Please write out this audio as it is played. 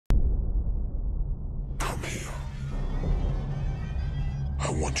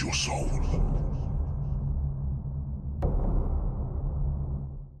I want your soul.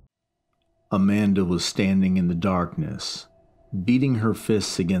 Amanda was standing in the darkness, beating her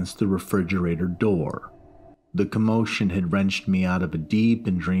fists against the refrigerator door. The commotion had wrenched me out of a deep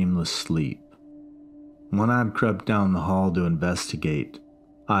and dreamless sleep. When I'd crept down the hall to investigate,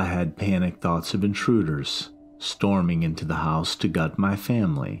 I had panic thoughts of intruders storming into the house to gut my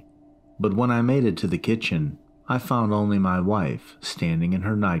family. But when I made it to the kitchen, I found only my wife standing in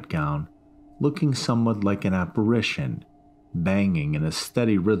her nightgown, looking somewhat like an apparition, banging in a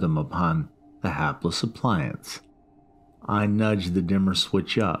steady rhythm upon the hapless appliance. I nudged the dimmer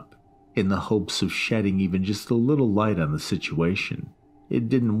switch up, in the hopes of shedding even just a little light on the situation. It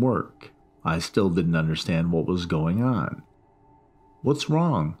didn't work. I still didn't understand what was going on. "What's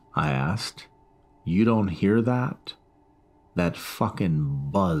wrong?" I asked. "You don't hear that? That fucking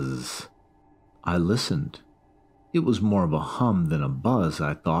buzz." I listened. It was more of a hum than a buzz,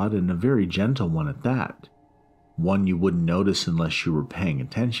 I thought, and a very gentle one at that. One you wouldn't notice unless you were paying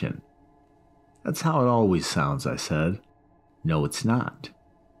attention. "That's how it always sounds," I said. "No, it's not.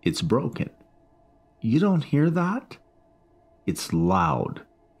 It's broken." "You don't hear that?" "It's loud,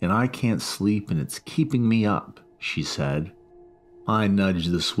 and I can't sleep and it's keeping me up," she said. I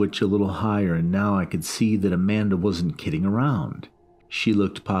nudged the switch a little higher, and now I could see that Amanda wasn't kidding around. She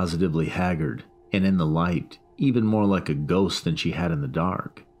looked positively haggard, and in the light, even more like a ghost than she had in the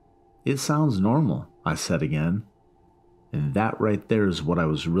dark. "It sounds normal," I said again. And that right there is what I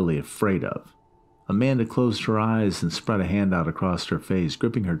was really afraid of. Amanda closed her eyes and spread a hand out across her face,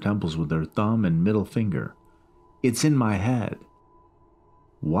 gripping her temples with her thumb and middle finger. "It's in my head."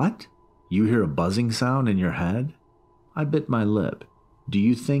 "What? You hear a buzzing sound in your head?" I bit my lip. "Do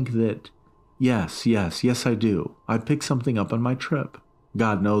you think that—" Yes, I do. I picked something up on my trip.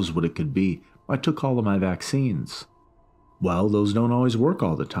 God knows what it could be. I took all of my vaccines." "Well, those don't always work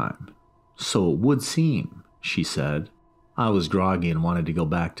all the time." "So it would seem," she said. I was groggy and wanted to go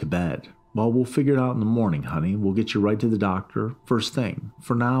back to bed. "Well, we'll figure it out in the morning, honey. We'll get you right to the doctor, first thing.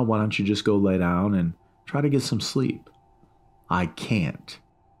 For now, why don't you just go lay down and try to get some sleep?" "I can't."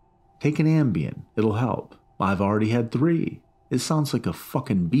 "Take an Ambien. It'll help. I've already had 3. It sounds like a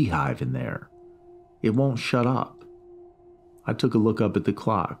fucking beehive in there. It won't shut up." I took a look up at the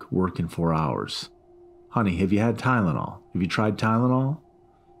clock, working 4 hours. "Honey, have you had Tylenol? Have you tried Tylenol?"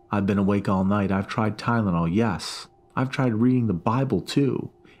 "I've been awake all night. I've tried Tylenol, yes. I've tried reading the Bible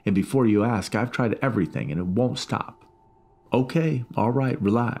too. And before you ask, I've tried everything and it won't stop." "Okay, all right,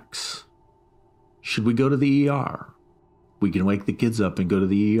 relax. Should we go to the ER? We can wake the kids up and go to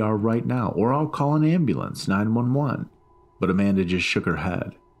the ER right now, or I'll call an ambulance, 911. But Amanda just shook her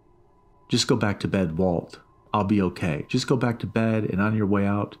head. "Just go back to bed, Walt. I'll be okay. Just go back to bed, and on your way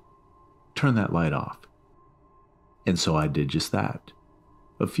out, turn that light off." And so I did just that.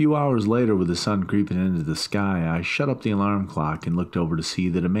 A few hours later, with the sun creeping into the sky, I shut up the alarm clock and looked over to see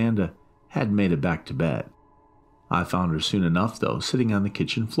that Amanda had made it back to bed. I found her soon enough, though, sitting on the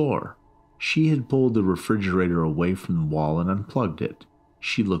kitchen floor. She had pulled the refrigerator away from the wall and unplugged it.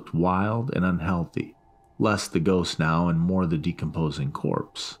 She looked wild and unhealthy, less the ghost now and more the decomposing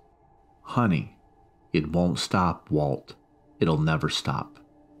corpse. "Honey, it won't stop, Walt. It'll never stop.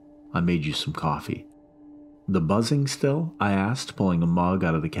 I made you some coffee." "The buzzing still?" I asked, pulling a mug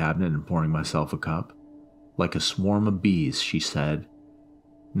out of the cabinet and pouring myself a cup. "Like a swarm of bees," she said.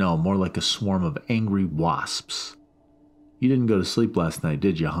 "No, more like a swarm of angry wasps." "You didn't go to sleep last night,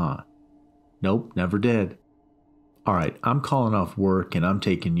 did you, huh?" "Nope, never did." "All right, I'm calling off work and I'm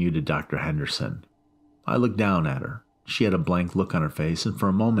taking you to Dr. Henderson." I looked down at her. She had a blank look on her face, and for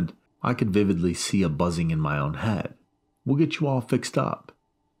a moment I could vividly see a buzzing in my own head. "We'll get you all fixed up."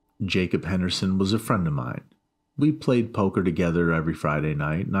 Jacob Henderson was a friend of mine. We played poker together every Friday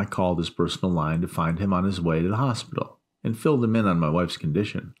night, and I called his personal line to find him on his way to the hospital and filled him in on my wife's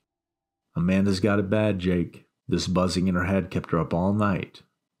condition. "Amanda's got it bad, Jake. This buzzing in her head kept her up all night.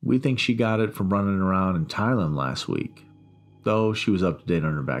 We think she got it from running around in Thailand last week, though she was up to date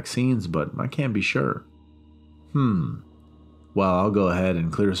on her vaccines, but I can't be sure." Well, I'll go ahead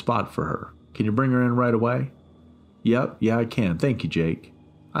and clear a spot for her. Can you bring her in right away?" "Yep, yeah, I can. Thank you, Jake."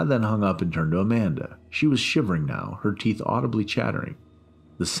 I then hung up and turned to Amanda. She was shivering now, her teeth audibly chattering.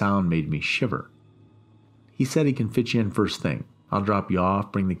 The sound made me shiver. "He said he can fit you in first thing. I'll drop you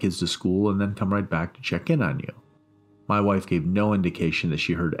off, bring the kids to school, and then come right back to check in on you." My wife gave no indication that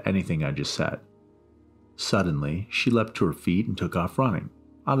she heard anything I just said. Suddenly, she leapt to her feet and took off running,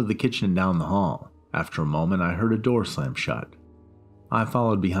 out of the kitchen and down the hall. After a moment, I heard a door slam shut. I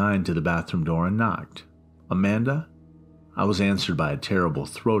followed behind to the bathroom door and knocked. "Amanda?" I was answered by a terrible,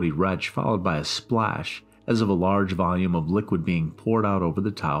 throaty retch, followed by a splash as of a large volume of liquid being poured out over the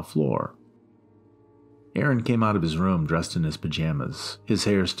tile floor. Aaron came out of his room dressed in his pajamas, his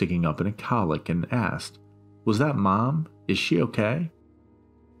hair sticking up in a cowlick, and asked, "Was that Mom? Is she okay?"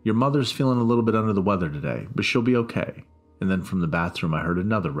 "Your mother's feeling a little bit under the weather today, but she'll be okay." And then from the bathroom I heard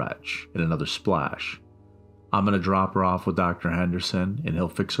another retch and another splash. "I'm going to drop her off with Dr. Henderson, and he'll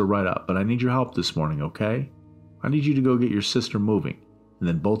fix her right up, but I need your help this morning, okay? I need you to go get your sister moving, and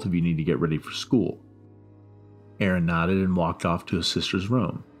then both of you need to get ready for school." Aaron nodded and walked off to his sister's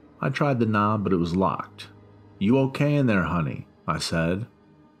room. I tried the knob, but it was locked. "You okay in there, honey?" I said.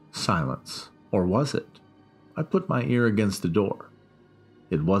 Silence. Or was it? I put my ear against the door.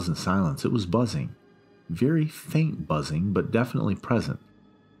 It wasn't silence, it was buzzing. Very faint buzzing, but definitely present.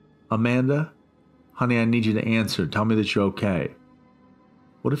 "Amanda? Honey, I need you to answer. Tell me that you're okay."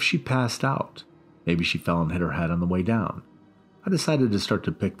 What if she passed out? Maybe she fell and hit her head on the way down. I decided to start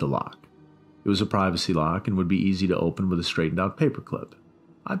to pick the lock. It was a privacy lock and would be easy to open with a straightened out paperclip.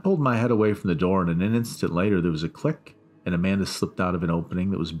 I pulled my head away from the door, and an instant later there was a click, and Amanda slipped out of an opening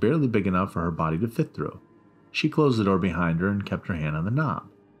that was barely big enough for her body to fit through. She closed the door behind her and kept her hand on the knob.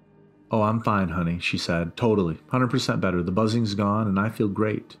 "Oh, I'm fine, honey," she said. "Totally. 100% better. The buzzing's gone, and I feel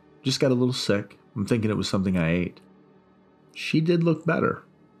great. Just got a little sick. I'm thinking it was something I ate." She did look better.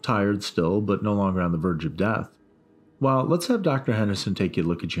 Tired still, but no longer on the verge of death. "Well, let's have Dr. Henderson take a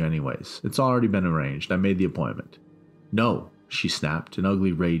look at you anyways. It's already been arranged. I made the appointment." "No," she snapped. An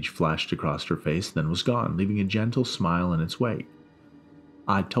ugly rage flashed across her face, then was gone, leaving a gentle smile in its wake.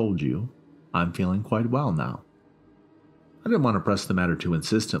 "I told you. I'm feeling quite well now." I didn't want to press the matter too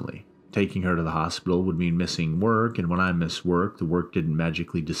insistently. Taking her to the hospital would mean missing work, and when I missed work, the work didn't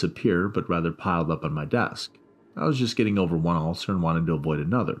magically disappear, but rather piled up on my desk. I was just getting over one ulcer and wanted to avoid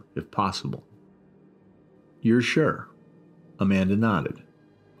another, if possible. "You're sure?" Amanda nodded.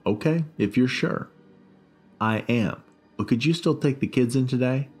 "Okay, if you're sure." "I am. But could you still take the kids in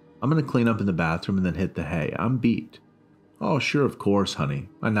today? I'm going to clean up in the bathroom and then hit the hay. I'm beat." "Oh, sure, of course, honey."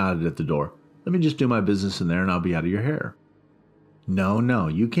 I nodded at the door. "Let me just do my business in there and I'll be out of your hair." No,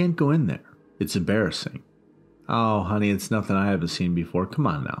 you can't go in there. It's embarrassing." "Oh, honey, it's nothing I haven't seen before. Come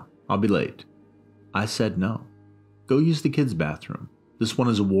on now. I'll be late." I said no. "Go use the kids' bathroom. This one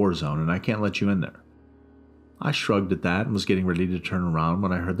is a war zone and I can't let you in there." I shrugged at that and was getting ready to turn around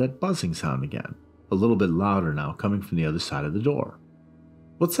when I heard that buzzing sound again, a little bit louder now, coming from the other side of the door.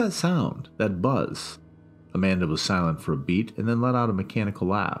 "What's that sound? That buzz?" Amanda was silent for a beat and then let out a mechanical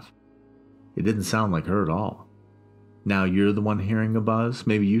laugh. It didn't sound like her at all. "Now you're the one hearing a buzz?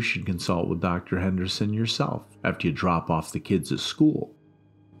 Maybe you should consult with Dr. Henderson yourself after you drop off the kids at school.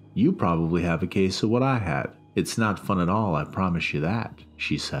 You probably have a case of what I had. It's not fun at all, I promise you that,"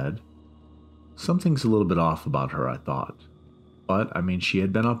 she said. Something's a little bit off about her, I thought. But, she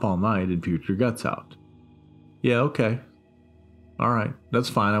had been up all night and puked her guts out. "Yeah, okay. Alright, that's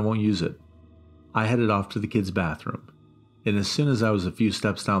fine, I won't use it." I headed off to the kids' bathroom, and as soon as I was a few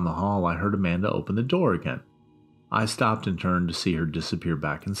steps down the hall, I heard Amanda open the door again. I stopped and turned to see her disappear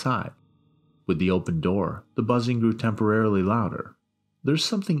back inside. With the open door, the buzzing grew temporarily louder. There's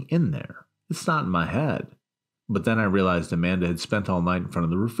something in there. It's not in my head. But then I realized Amanda had spent all night in front of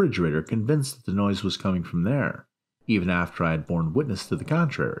the refrigerator, convinced that the noise was coming from there, even after I had borne witness to the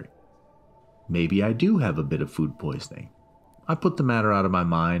contrary. Maybe I do have a bit of food poisoning. I put the matter out of my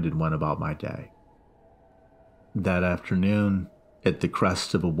mind and went about my day. That afternoon, at the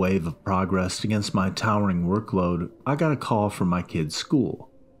crest of a wave of progress against my towering workload, I got a call from my kids' school.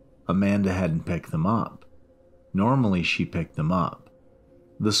 Amanda hadn't picked them up. Normally she picked them up.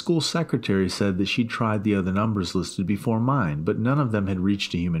 The school secretary said that she'd tried the other numbers listed before mine, but none of them had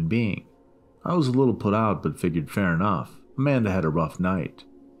reached a human being. I was a little put out, but figured fair enough. Amanda had a rough night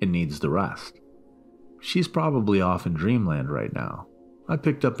and needs the rest. She's probably off in dreamland right now. I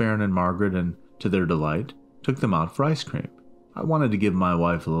picked up Aaron and Margaret and, to their delight, took them out for ice cream. I wanted to give my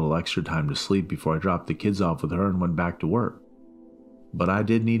wife a little extra time to sleep before I dropped the kids off with her and went back to work. But I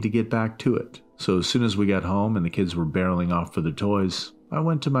did need to get back to it, so as soon as we got home and the kids were barreling off for their toys, I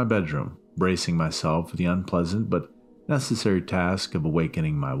went to my bedroom, bracing myself for the unpleasant but necessary task of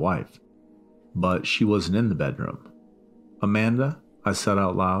awakening my wife. But she wasn't in the bedroom. "Amanda?" I said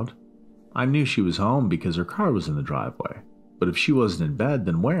out loud. I knew she was home because her car was in the driveway, but if she wasn't in bed,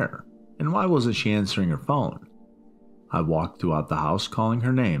 then where? And why wasn't she answering her phone? I walked throughout the house calling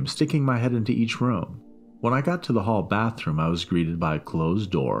her name, sticking my head into each room. When I got to the hall bathroom, I was greeted by a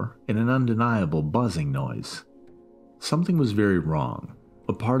closed door and an undeniable buzzing noise. Something was very wrong.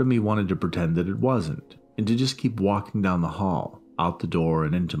 A part of me wanted to pretend that it wasn't, and to just keep walking down the hall, out the door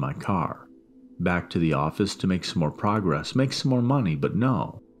and into my car. Back to the office to make some more progress, make some more money, but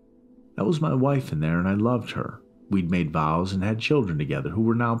no. That was my wife in there, and I loved her. We'd made vows and had children together who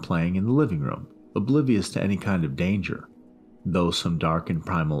were now playing in the living room, oblivious to any kind of danger. Though some dark and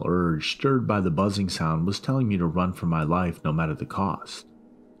primal urge stirred by the buzzing sound was telling me to run for my life no matter the cost.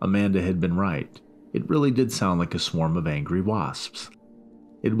 Amanda had been right. It really did sound like a swarm of angry wasps.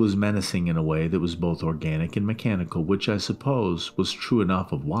 It was menacing in a way that was both organic and mechanical, which I suppose was true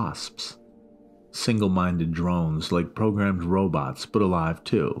enough of wasps. Single-minded drones like programmed robots, but alive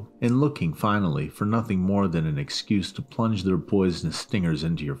too, and looking, finally, for nothing more than an excuse to plunge their poisonous stingers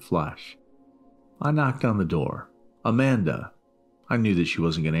into your flesh. I knocked on the door. Amanda. I knew that she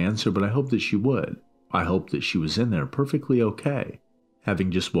wasn't going to answer, but I hoped that she would. I hoped that she was in there perfectly okay,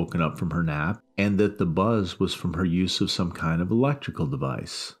 having just woken up from her nap, and that the buzz was from her use of some kind of electrical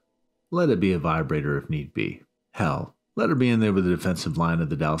device. Let it be a vibrator if need be. Hell, let her be in there with the defensive line of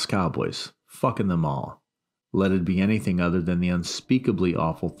the Dallas Cowboys, fucking them all. Let it be anything other than the unspeakably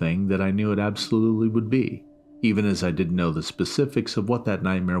awful thing that I knew it absolutely would be, even as I didn't know the specifics of what that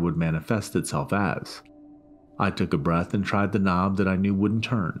nightmare would manifest itself as. I took a breath and tried the knob that I knew wouldn't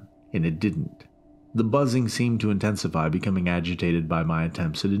turn, and it didn't. The buzzing seemed to intensify, becoming agitated by my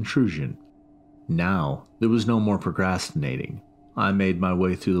attempts at intrusion. Now, there was no more procrastinating. I made my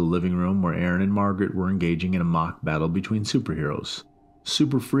way through the living room where Aaron and Margaret were engaging in a mock battle between superheroes.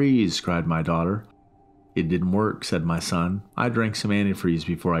 "Super freeze!" cried my daughter. "It didn't work," said my son. "I drank some antifreeze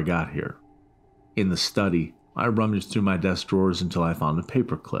before I got here." In the study, I rummaged through my desk drawers until I found a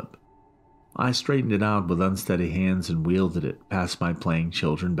paperclip. I straightened it out with unsteady hands and wielded it past my playing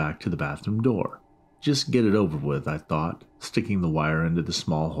children back to the bathroom door. Just get it over with, I thought, sticking the wire into the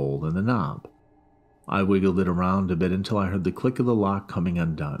small hole in the knob. I wiggled it around a bit until I heard the click of the lock coming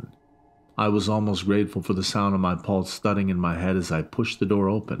undone. I was almost grateful for the sound of my pulse thudding in my head as I pushed the door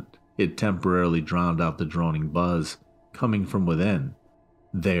open. It temporarily drowned out the droning buzz coming from within.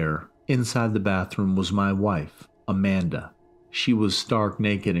 There, inside the bathroom, was my wife, Amanda. She was stark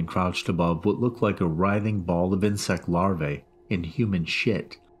naked and crouched above what looked like a writhing ball of insect larvae in human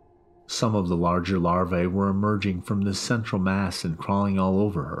shit. Some of the larger larvae were emerging from this central mass and crawling all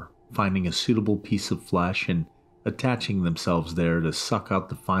over her, finding a suitable piece of flesh and attaching themselves there to suck out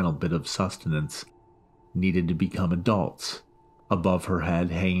the final bit of sustenance needed to become adults. Above her head,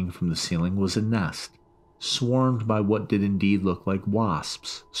 hanging from the ceiling, was a nest, swarmed by what did indeed look like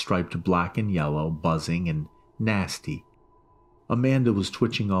wasps, striped black and yellow, buzzing and nasty. Amanda was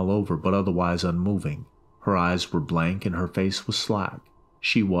twitching all over, but otherwise unmoving. Her eyes were blank and her face was slack.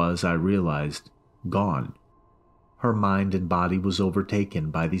 She was, I realized, gone. Her mind and body was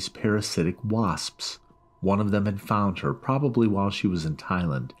overtaken by these parasitic wasps. One of them had found her, probably while she was in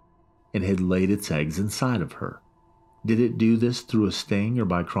Thailand, and had laid its eggs inside of her. Did it do this through a sting or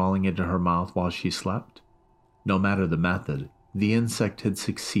by crawling into her mouth while she slept? No matter the method, the insect had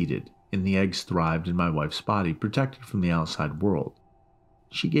succeeded, and the eggs thrived in my wife's body, protected from the outside world.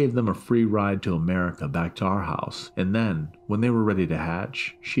 She gave them a free ride to America, back to our house, and then, when they were ready to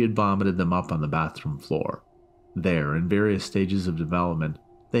hatch, she had vomited them up on the bathroom floor. There, in various stages of development,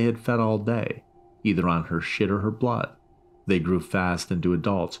 they had fed all day, either on her shit or her blood. They grew fast into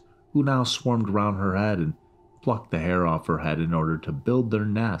adults, who now swarmed around her head and plucked the hair off her head in order to build their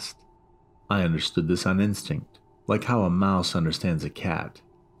nest. I understood this on instinct, like how a mouse understands a cat.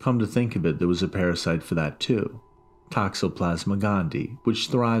 Come to think of it, there was a parasite for that too. Toxoplasma gondii, which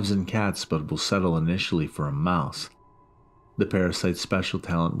thrives in cats but will settle initially for a mouse. The parasite's special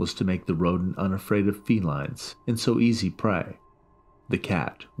talent was to make the rodent unafraid of felines, and so easy prey. The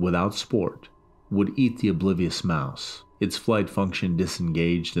cat, without sport, would eat the oblivious mouse. Its flight function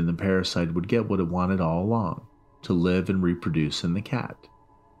disengaged, and the parasite would get what it wanted all along, to live and reproduce in the cat.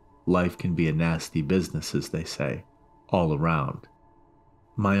 Life can be a nasty business, as they say, all around.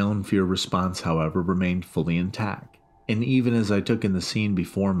 My own fear response, however, remained fully intact, and even as I took in the scene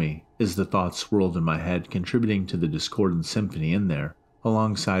before me, as the thoughts swirled in my head, contributing to the discordant symphony in there,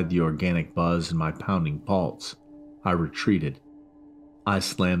 alongside the organic buzz and my pounding pulse, I retreated. I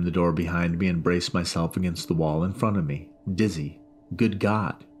slammed the door behind me and braced myself against the wall in front of me, dizzy. Good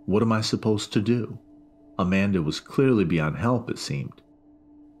God, what am I supposed to do? Amanda was clearly beyond help, it seemed.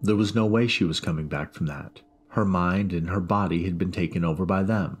 There was no way she was coming back from that. Her mind and her body had been taken over by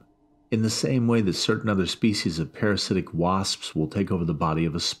them, in the same way that certain other species of parasitic wasps will take over the body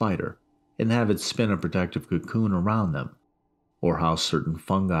of a spider and have it spin a protective cocoon around them, or how certain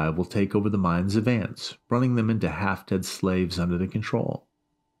fungi will take over the minds of ants, running them into half-dead slaves under their control.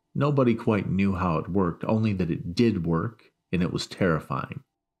 Nobody quite knew how it worked, only that it did work, and it was terrifying.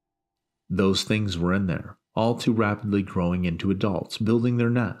 Those things were in there, all too rapidly growing into adults, building their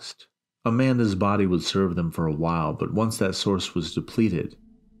nest. Amanda's body would serve them for a while, but once that source was depleted,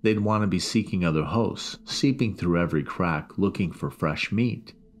 They'd want to be seeking other hosts, seeping through every crack looking for fresh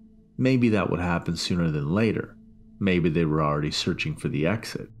meat. Maybe that would happen sooner than later. Maybe they were already searching for the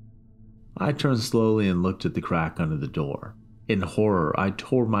exit. I turned slowly and looked at the crack under the door. In horror, I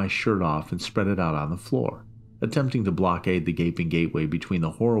tore my shirt off and spread it out on the floor, attempting to blockade the gaping gateway between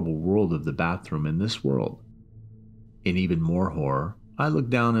the horrible world of the bathroom and this world. In even more horror, I looked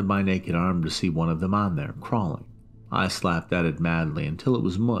down at my naked arm to see one of them on there, crawling. I slapped at it madly until it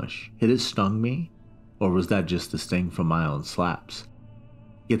was mush. Had it stung me? Or was that just a sting from my own slaps?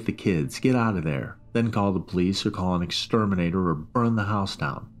 Get the kids, get out of there. Then call the police or call an exterminator or burn the house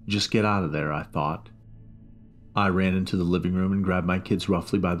down. Just get out of there, I thought. I ran into the living room and grabbed my kids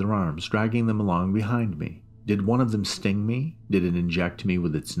roughly by their arms, dragging them along behind me. Did one of them sting me? Did it inject me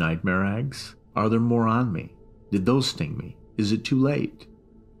with its nightmare eggs? Are there more on me? Did those sting me? Is it too late?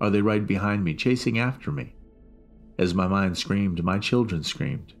 Are they right behind me, chasing after me? As my mind screamed, my children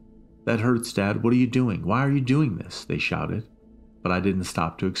screamed. That hurts, Dad. What are you doing? Why are you doing this? They shouted. But I didn't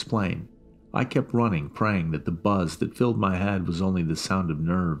stop to explain. I kept running, praying that the buzz that filled my head was only the sound of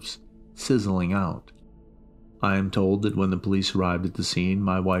nerves sizzling out. I am told that when the police arrived at the scene,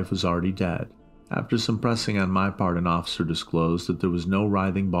 my wife was already dead. After some pressing on my part, an officer disclosed that there was no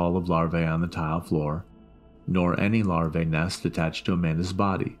writhing ball of larvae on the tile floor, nor any larvae nest attached to Amanda's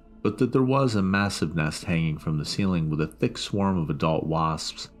body, but that there was a massive nest hanging from the ceiling with a thick swarm of adult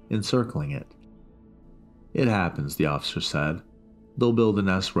wasps encircling it. It happens, the officer said. They'll build a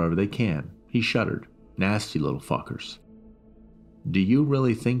nest wherever they can. He shuddered. Nasty little fuckers. Do you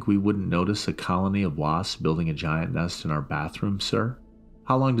really think we wouldn't notice a colony of wasps building a giant nest in our bathroom, sir?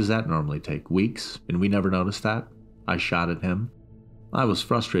 How long does that normally take? Weeks? And we never noticed that? I shot at him. I was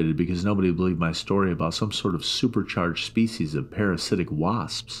frustrated because nobody believed my story about some sort of supercharged species of parasitic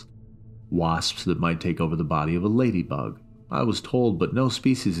wasps. Wasps that might take over the body of a ladybug. I was told, but no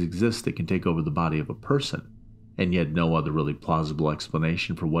species exists that can take over the body of a person. And yet no other really plausible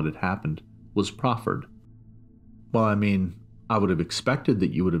explanation for what had happened was proffered. Well, I would have expected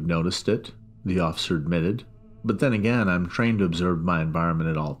that you would have noticed it, the officer admitted. But then again, I'm trained to observe my environment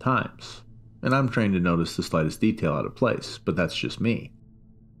at all times. And I'm trained to notice the slightest detail out of place, but that's just me.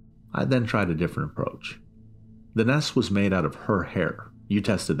 I then tried a different approach. The nest was made out of her hair. You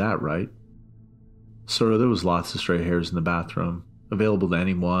tested that, right? Sir, there was lots of stray hairs in the bathroom, available to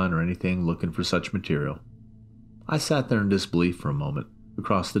anyone or anything looking for such material. I sat there in disbelief for a moment,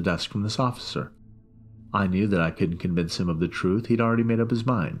 across the desk from this officer. I knew that I couldn't convince him of the truth. He'd already made up his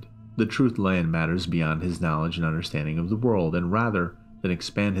mind. The truth lay in matters beyond his knowledge and understanding of the world, and rather than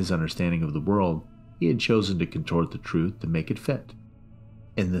expand his understanding of the world, he had chosen to contort the truth to make it fit.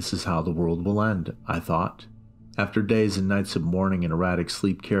 And this is how the world will end, I thought. After days and nights of mourning and erratic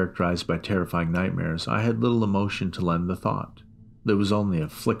sleep characterized by terrifying nightmares, I had little emotion to lend the thought. There was only a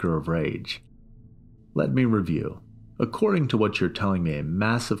flicker of rage. Let me review. According to what you're telling me, a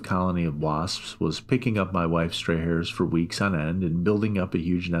massive colony of wasps was picking up my wife's stray hairs for weeks on end and building up a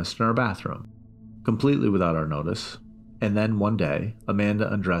huge nest in our bathroom, completely without our notice. And then one day,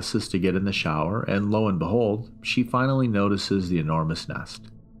 Amanda undresses to get in the shower, and lo and behold, she finally notices the enormous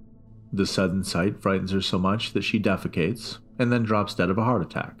nest. The sudden sight frightens her so much that she defecates, and then drops dead of a heart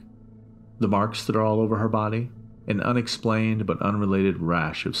attack. The marks that are all over her body? An unexplained but unrelated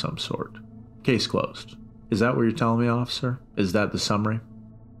rash of some sort. Case closed. Is that what you're telling me, officer? Is that the summary?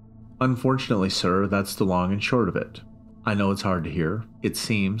 Unfortunately, sir, that's the long and short of it. I know it's hard to hear. It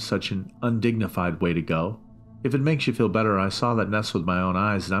seems such an undignified way to go. If it makes you feel better, I saw that nest with my own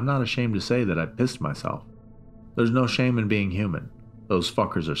eyes, and I'm not ashamed to say that I pissed myself. There's no shame in being human. Those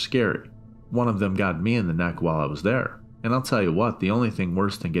fuckers are scary. One of them got me in the neck while I was there. And I'll tell you what, the only thing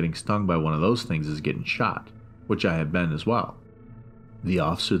worse than getting stung by one of those things is getting shot, which I have been as well. The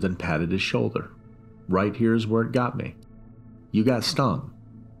officer then patted his shoulder. Right here is where it got me. You got stung.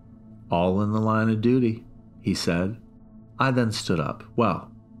 All in the line of duty, he said. I then stood up.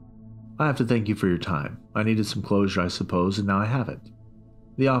 Well, I have to thank you for your time. I needed some closure, I suppose, and now I have it.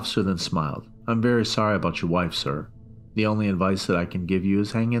 The officer then smiled. I'm very sorry about your wife, sir. The only advice that I can give you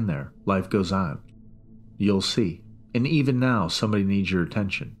is hang in there. Life goes on. You'll see. And even now, somebody needs your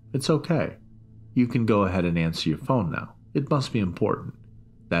attention. It's okay. You can go ahead and answer your phone now. It must be important.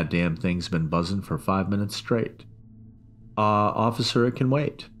 That damn thing's been buzzing for 5 minutes straight. Officer, it can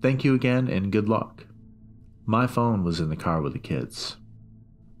wait. Thank you again, and good luck. My phone was in the car with the kids.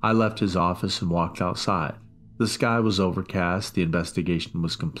 I left his office and walked outside. The sky was overcast, the investigation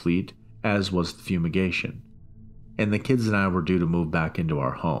was complete, as was the fumigation. And the kids and I were due to move back into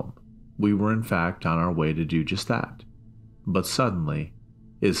our home. We were in fact on our way to do just that. But suddenly,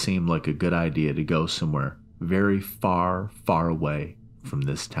 it seemed like a good idea to go somewhere very far, far away from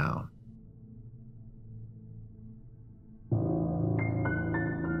this town.